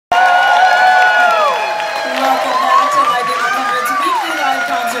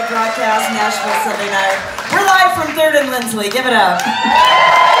Nashville Sunday night. We're live from 3rd and Lindsley. Give it up. And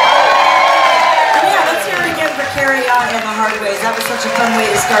yeah, let's hear it again for Carrie and the Hardways. That was such a fun way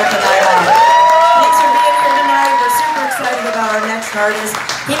to start the night off. Thanks for being here tonight. We're super excited about our next artist.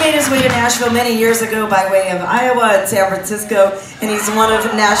 He made his way to Nashville many years ago by way of Iowa and San Francisco, and he's one of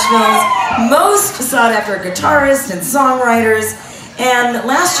Nashville's most sought-after guitarists and songwriters. And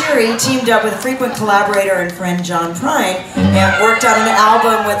last year he teamed up with frequent collaborator and friend John Prine and worked on an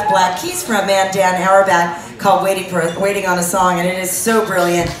album with Black Keys frontman Dan Auerbach called Waiting on a Song, and it is so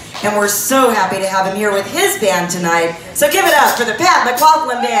brilliant. And we're so happy to have him here with his band tonight. So give it up for the Pat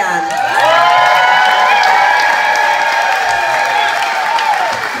McLaughlin Band.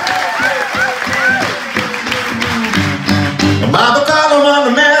 Bob McLaughlin was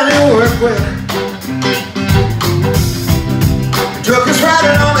the man you work with. Took us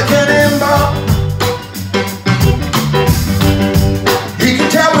riding on the cannonball. He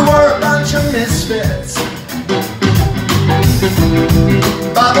could tell we were a bunch of misfits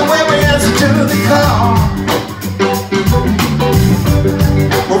by the way we answered to the call.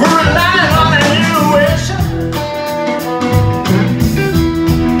 We were relying on an intuition.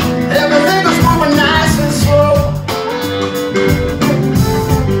 Everything was moving nice and slow,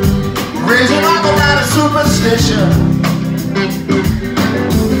 raising up a lot of superstition,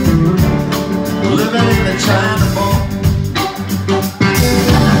 living in the China bowl.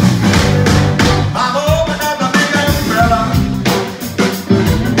 Mama opened up a big umbrella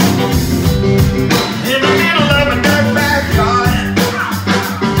in the middle of a dirt backyard.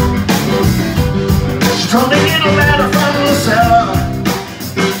 She told me get a ladder from the cellar,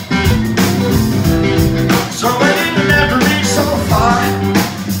 so I didn't have to reach so far.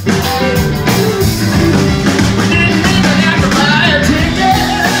 We didn't even have to buy a ticket.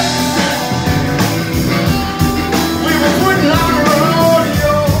 We were putting on a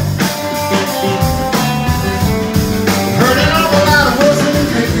rodeo, heard an awful lot of whistling and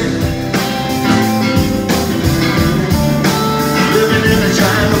picking, living in a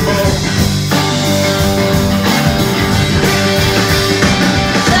China bowl.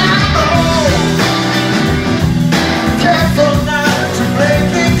 Careful not to break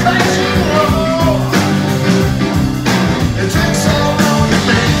the crashing wall. It took so long to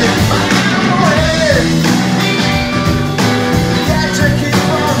make it my way. Got to keep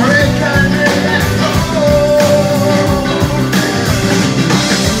on breaking that road.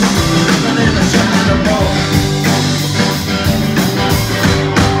 Living in a China bowl.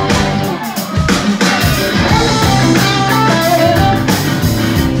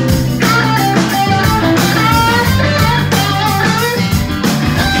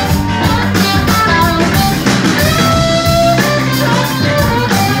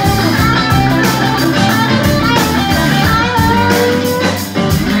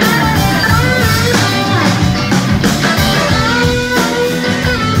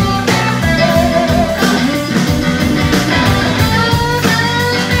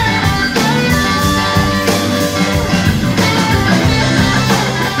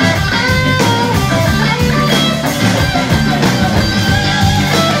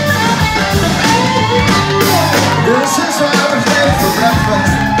 This is how I was made for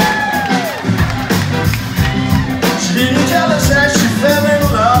breakfast. She didn't tell us that she fell in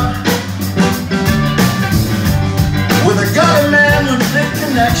love with a gutter man with big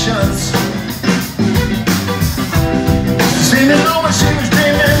connections. She seemed to know what she was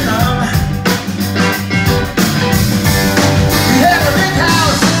dreaming of. We had a big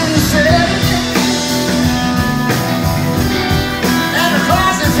house in the city and a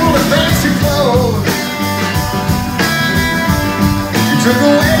closet full of fancy clothes. Took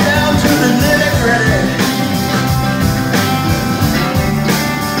away down to the nitty-gritty,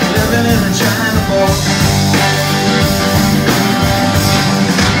 living in a China bowl.